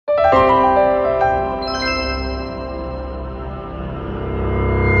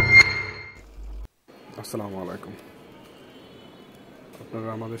আসসালামু আলাইকুম। আপনারা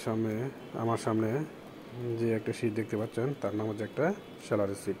আমার সামনে যে একটা শীট দেখতে পাচ্ছেন তার নাম হচ্ছে একটা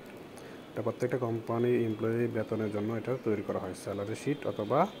স্যালারি শীট। এটা প্রত্যেকটা কোম্পানির এমপ্লয়ি বেতনের জন্য এটা তৈরি করা হয়, স্যালারি শীট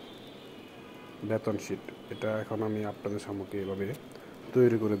অথবা বেতন শীট। এটা এখন আমি আপনাদের সম্মুখে এভাবে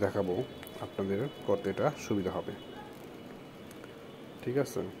তৈরি করে দেখাবো, আপনাদের করতে এটা সুবিধা হবে। ঠিক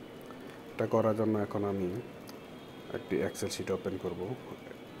আছে, এটা করার জন্য এখন আমি একটি এক্সেল শীট ওপেন করব।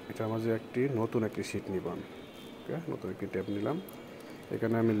 এটা আমার যে নতুন একটি শীট নিলাম। ওকে, নতুন একটি ট্যাব নিলাম।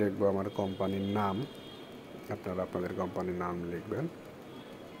 এখানে আমি লিখবো আমার কোম্পানির নাম। আপনারা আপনাদের কোম্পানির নাম লিখবেন,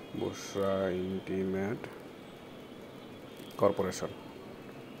 বুশরা ইন্টিমেট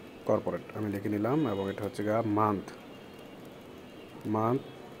কর্পোরেট আমি লিখে নিলাম। এবং এটা হচ্ছে মান্থ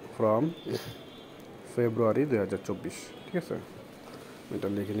ফ্রম ফেব্রুয়ারি 2024। ঠিক আছে, এটা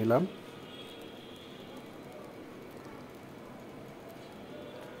লিখে নিলাম।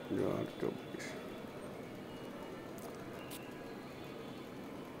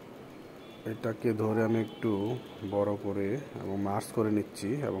 এটাকে ধরে আমি একটু বড় করে এবং মার্জ করে নিচ্ছি,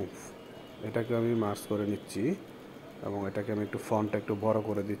 এবং এটাকে আমি মার্জ করে নিচ্ছি, এবং এটাকে আমি একটু ফন্টটা একটু বড়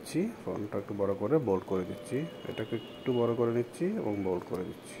করে দিচ্ছি, ফন্টটা একটু বড় করে বোল্ড করে দিচ্ছি, এটাকে একটু বড় করে নিচ্ছি এবং বোল্ড করে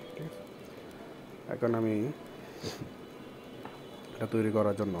দিচ্ছি। ঠিক আছে, এখন আমি এটা তৈরি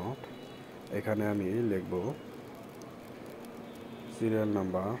করার জন্য এখানে আমি লিখব serial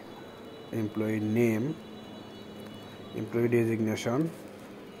number, employee name, employee designation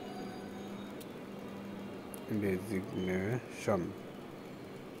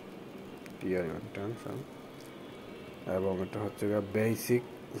এবং এটা হচ্ছে বেসিক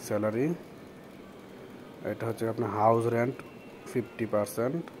স্যালারি। এটা হচ্ছে আপনার house rent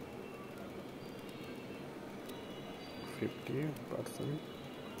 50%,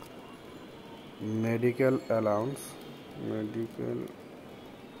 medical allowance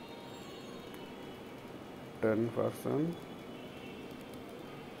 10%,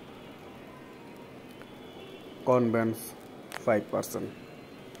 convince 5%।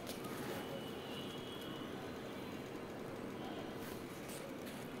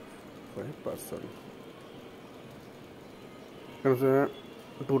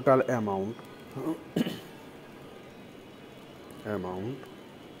 Total amount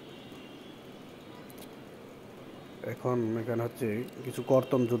এখন এখানে হচ্ছে কিছু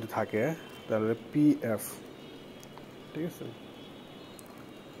কর্তন যদি থাকে তাহলে পিএফ, ঠিক আছে,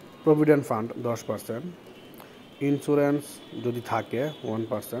 প্রভিডেন্ট ফান্ড 10%, ইন্স্যুরেন্স যদি থাকে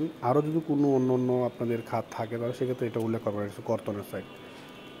 1%, আরও যদি কোনো অন্য আপনাদের খাত থাকে তাহলে সেক্ষেত্রে এটা উল্লেখ করা হয়েছে কর্তনের সাইড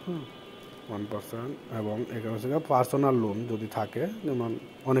 1%। এবং এখানে হচ্ছে পার্সোনাল লোন যদি থাকে, যেমন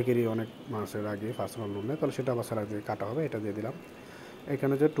অনেক মাসের আগে পার্সোনাল লোন নেয় তাহলে সেটা আবার স্যালারি দিয়ে কাটা হবে, এটা দিয়ে দিলাম।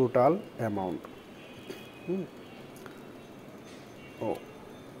 এখানে যে টোটাল অ্যামাউন্ট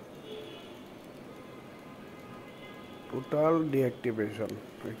টোটাল ডিঅ্যাক্টিভেশন,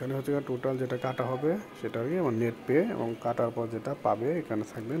 এখানে হচ্ছে টোটাল যেটা কাটা হবে সেটাকে আমার নেট পে, এবং কাটার পর যেটা পাবে এখানে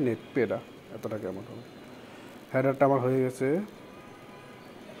থাকবে নেট পেটা, এত টাকা অ্যামাউন্ট হবে। হেডারটা আমার হয়ে গেছে,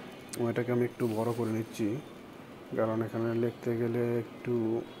 এটাকে আমি একটু বড় করে নিচ্ছি, কারণ এখানে লিখতে গেলে একটু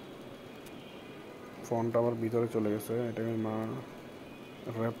ফন্ট আমার ভিতরে চলে গেছে। এটাকে আমি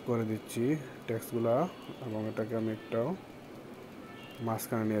র্যাপ করে দিচ্ছি টেক্সটগুলা, এবং এটাকে আমি একটাও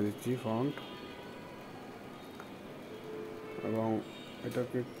মাঝখানে নিয়ে দিচ্ছি ফন্ট, এবং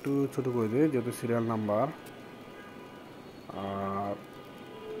এটাকে একটু ছোট করে দিই যেহেতু সিরিয়াল নাম্বার। আর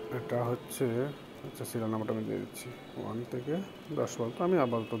এটা হচ্ছে সিরিয়াল নাম্বারটা আমি দিয়ে দিচ্ছি 1 থেকে 10 পর্যন্ত। আমি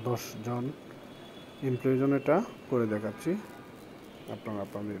আপাতত 10 জন এমপ্লয়ি জন্য এটা করে দেখাচ্ছি। আপনারা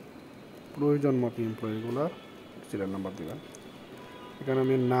আপনাদের প্রয়োজন মতো এমপ্লয়িগুলোর সিরিয়াল নাম্বার দেবেন। এখানে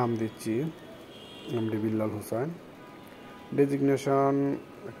আমি নাম দিচ্ছি এমডি বিল্লাল হোসাইন, ডেজিগনেশন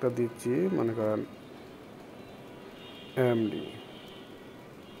একটা দিচ্ছি, মনে করেন এমডি।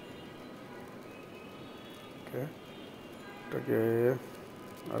 ওকে, এটাকে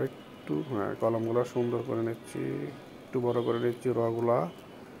আরেকটু কলামগুলো সুন্দর করে নিচ্ছি, একটু বড় করে নিচ্ছি রগুলা,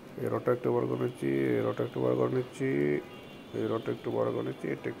 এরোটা একটু বড় করে নিচ্ছি, এরোটা একটু বড় করে নিচ্ছি, এরোটা একটু বড় করে নিচ্ছি,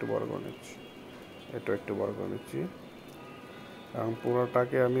 এটা একটু বড় করে নিচ্ছি, এটা একটু বড় করে নিচ্ছি, এবং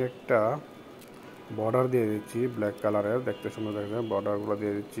পুরোটাকে আমি একটা বর্ডার দিয়ে দিচ্ছি ব্ল্যাক কালারের, দেখতে সুন্দর দেখা যায়। বর্ডারগুলো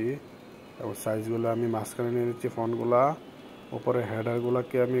দিয়ে দিচ্ছি এবং সাইজগুলো আমি মাঝখানে নিয়ে দিচ্ছি ফন্টগুলা, উপরে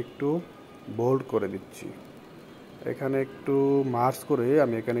হেডারগুলোকে আমি একটু বোল্ড করে দিচ্ছি। এখানে একটু মার্জ করে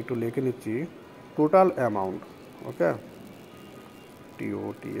আমি এখানে একটু লিখে নিচ্ছি টোটাল অ্যামাউন্ট। ওকে,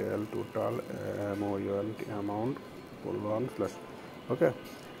 TOTL টোটাল অ্যামাউন্ট /। ওকে,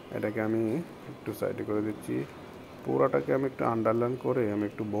 এটাকে আমি একটু সাইডে করে দিচ্ছি, পুরোটাকে আমি একটু আন্ডারলাইন করে আমি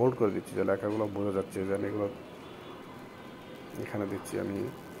একটু বোল্ড করে দিচ্ছি, যে লেখাগুলো বোঝা যাচ্ছে যেন এগুলো। এখানে দিচ্ছি আমি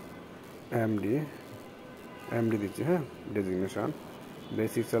এমডি এমডি দিচ্ছি, হ্যাঁ, ডেজিগনেশন।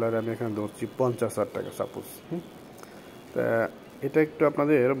 বেসিক স্যালারি আমি এখানে ধরছি 50,000 টাকা সাপোজ। তা এটা একটু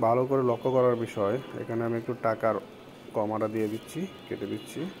আপনাদের ভালো করে লক্ষ্য করার বিষয়। এখানে আমি একটু টাকার কমাটা দিয়ে দিচ্ছি, কেটে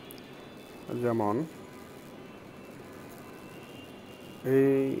দিচ্ছি। যেমন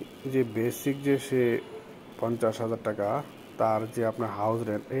এই যে বেসিক যে সে 50,000 টাকা, তার যে আপনার হাউস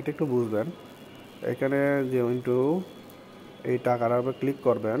রেন্ট, এটা একটু বুঝবেন। এখানে যে ইন্টু এই টাকার উপর ক্লিক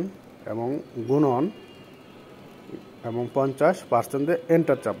করবেন এবং গুণন এবং 50% দিয়ে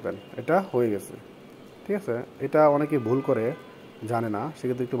এন্টার চাপবেন, এটা হয়ে গেছে। ঠিক আছে, এটা অনেকে ভুল করে জানে না,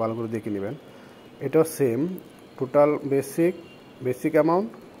 সেক্ষেত্রে একটু ভালো করে দেখে নেবেন। এটাও সেম, টোটাল বেসিক অ্যামাউন্ট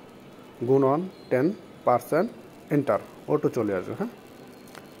গুণন 10% এন্টার, ওটো চলে আসবে। হ্যাঁ,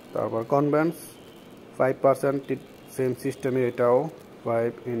 তারপর কনভেন্স 5%, সেম সিস্টেমে এটাও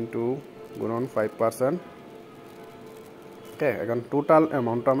 5 ইন্টু গুণন 5%। এখন টোটাল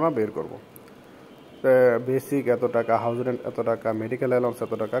অ্যামাউন্টটা আমরা বের করব। বেসিক এত টাকা, হাউস রেন্ট এত টাকা, মেডিকেল অ্যালাউন্স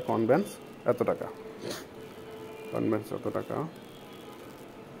এত টাকা, কনভেন্স এত টাকা, কনভেন্স এত টাকা।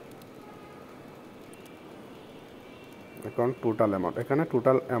 এখন টোটাল অ্যামাউন্ট, এখানে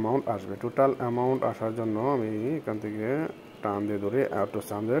টোটাল অ্যামাউন্ট আসবে। টোটাল অ্যামাউন্ট আসার জন্য আমি এখান থেকে টান দিয়ে ধরে অটো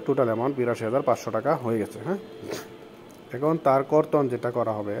সাম দিয়ে টোটাল অ্যামাউন্ট 82,500 টাকা হয়ে গেছে। হ্যাঁ, এখন তার কর্তন যেটা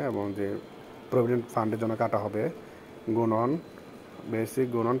করা হবে এবং যে প্রভিডেন্ট ফান্ডের জন্য কাটা হবে, গুণন বেসিক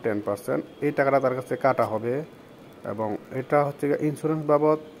গুণন 10%, এই টাকাটা তার কাছে কাটা হবে। এবং এটা হচ্ছে ইন্স্যুরেন্স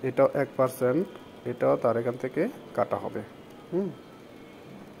বাবদ, এটাও 1%, এটাও তার এখান থেকে কাটা হবে।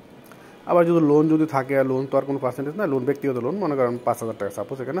 আবার যদি লোন যদি থাকে, লোন তো আর কোনো পার্সেন্টেজ না, লোন ব্যক্তিগত লোন, মনে করেন 5,000 টাকা,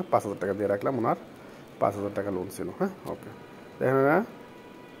 সাপোজ এখানে 5,000 টাকা দিয়ে রাখলাম, ওনার 5,000 টাকা লোন ছিল। হ্যাঁ, ওকে।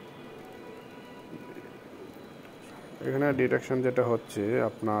 এখানে ডিডাকশন যেটা হচ্ছে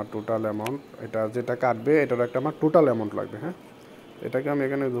আপনার টোটাল অ্যামাউন্ট, এটা যেটা কাটবে এটার একটা আমার টোটাল অ্যামাউন্ট লাগবে। হ্যাঁ, এটাকে আমি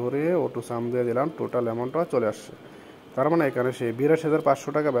এখানে ধরে ওটু সাম দিয়ে দিলাম, টোটাল অ্যামাউন্টটা চলে আসছে। তার মানে এখানে সে 82,500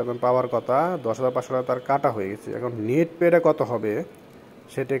 টাকা বেতন পাওয়ার কথা, 10,500 টাকা তার কাটা হয়ে গেছে। এখন নেট পেটা কত হবে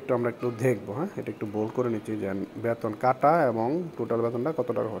সেটা একটু আমরা একটু দেখবো। হ্যাঁ, এটা একটু বোল্ড করে নিচ্ছি যে বেতন কাটা এবং টোটাল বেতনটা কত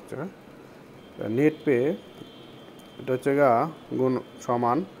টাকা হচ্ছে। হ্যাঁ, নেট পে এটা হচ্ছে গুণ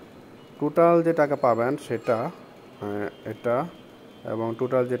সমান টোটাল যে টাকা পাবেন সেটা, এটা এবং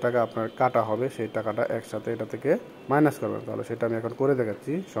টোটাল যে টাকা আপনার কাটা হবে সেই টাকাটা একসাথে এটা থেকে মাইনাস করবেন। তাহলে সেটা আমি এখন করে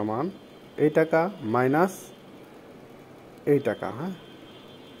দেখাচ্ছি। সমান এই টাকা মাইনাস এই টাকা। হ্যাঁ,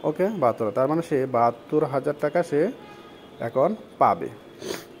 ওকে, 72। তার মানে সে 72,000 টাকা সে এখন পাবে।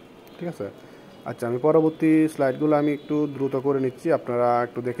 ঠিক আছে, আচ্ছা, আমি পরবর্তী স্লাইডগুলো আমি একটু দ্রুত করে নিচ্ছি, আপনারা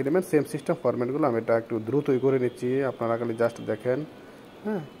একটু দেখে নেবেন। সেম সিস্টেম ফরম্যাটগুলো আমি এটা একটু দ্রুতই করে নিচ্ছি, আপনারা খালি জাস্ট দেখেন।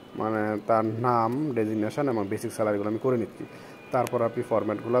 হ্যাঁ, মানে তার নাম, ডেজিগনেশন এবং বেসিক স্যালারিগুলো আমি করে নিচ্ছি, তারপর আপনি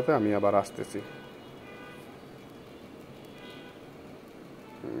ফরম্যাটগুলোতে আমি আবার আসতেছি।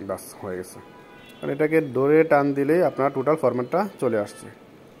 বাস হয়ে গেছে। আর এটাকে ধরে টান দিলে আপনার টোটাল ফরম্যাটটা চলে আসছে।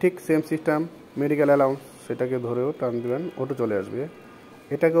 ঠিক সেম সিস্টেম মেডিকেল অ্যালাউন্স, সেটাকে ধরেও টান দেবেন, ওটা চলে আসবে।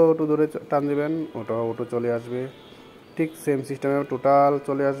 এটাকেও ওটু ধরে টান দেবেন, ওটাও ওটো চলে আসবে। ঠিক সেম সিস্টেমে টোটাল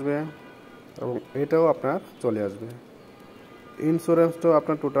চলে আসবে এবং এটাও আপনার চলে আসবে। ইন্স্যুরেন্সটাও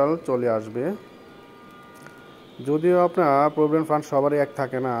আপনার টোটাল চলে আসবে। যদিও আপনার প্রভিডেন্ট ফান্ড সবারই এক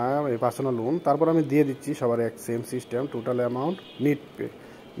থাকে না, এই পার্সোনাল লোন, তারপর আমি দিয়ে দিচ্ছি সবার এক same system. Total amount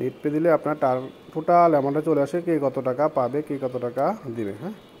NEET pay দিলে আপনার টোটাল অ্যামাউন্টটা চলে আসে, কে কত টাকা পাবে, কে কত টাকা দিবে।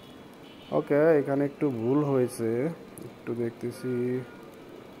 হ্যাঁ, ওকে, এখানে একটু ভুল হয়েছে, একটু দেখতেছি।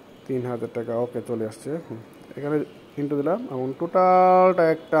 3,000 টাকা, ওকে, চলে আসছে। এখানে ইন্টু দিলাম এবং টোটালটা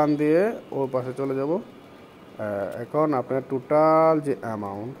এক টান দিয়ে ওর পাশে চলে যাব। এখন আপনার টোটাল যে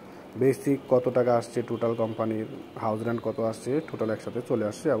অ্যামাউন্ট, বেসিক কত টাকা আসছে, টোটাল কোম্পানির হাউস রেন্ট কত আসছে, টোটাল একসাথে চলে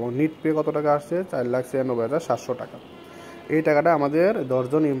আসছে। এবং নিট পে কত টাকা আসছে, 4,96,700 টাকা। এই টাকাটা আমাদের 10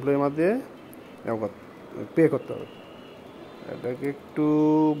 জন এমপ্লয়ির মধ্যে পে করতে হবে। এটাকে একটু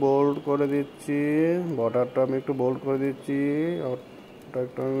বোল্ড করে দিচ্ছি, বর্ডারটা আমি একটু বোল্ড করে দিচ্ছি, ওটা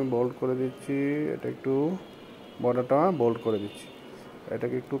একটু আমি বোল্ড করে দিচ্ছি, এটা একটু বর্ডারটা বোল্ড করে দিচ্ছি,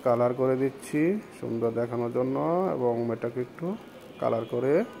 এটাকে একটু কালার করে দিচ্ছি সুন্দর দেখানোর জন্য, এবং এটাকে একটু কালার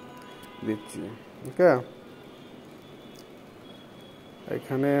করে দিচ্ছি। ওকে,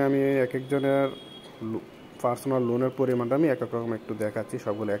 এখানে আমি এক একজনের পার্সোনাল লোনের পরিমাণটা আমি এক এক রকম একটু দেখাচ্ছি,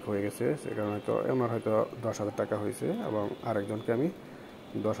 সবগুলো এক হয়ে গেছে। সেখানে হয়তো ওনার হয়তো 10,000 টাকা হয়েছে এবং আরেকজনকে আমি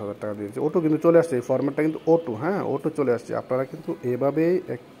 10,000 টাকা দিয়েছি। ওটো কিন্তু চলে আসছে, এই ফরম্যাটটা কিন্তু ওটো, হ্যাঁ, ওটো চলে আসছে। আপনারা কিন্তু এভাবেই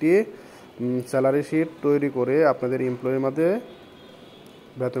একটি স্যালারি শিট তৈরি করে আপনাদের এমপ্লয়ির মধ্যে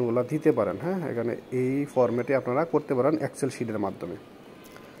বেতনগুলো দিতে পারেন। হ্যাঁ, এখানে এই ফরম্যাটে আপনারা করতে পারেন এক্সেল শিটের মাধ্যমে।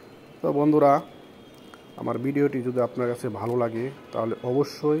 তো বন্ধুরা, আমার ভিডিওটি যদি আপনার কাছে ভালো লাগে তাহলে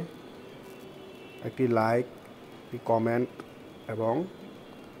অবশ্যই একটি লাইক, একটি কমেন্ট এবং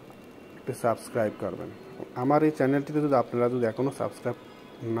একটু সাবস্ক্রাইব করবেন। আমার এই চ্যানেলটিতে যদি আপনারা এখনও সাবস্ক্রাইব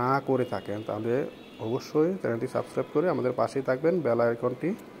না করে থাকেন তাহলে অবশ্যই চ্যানেলটি সাবস্ক্রাইব করে আমাদের পাশেই থাকবেন, বেল আইকনটি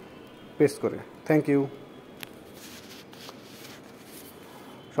প্রেস করে। Thank you.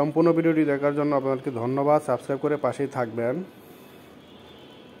 সম্পূর্ণ ভিডিওটি দেখার জন্য আপনাদেরকে ধন্যবাদ। সাবস্ক্রাইব করে পাশেই থাকবেন।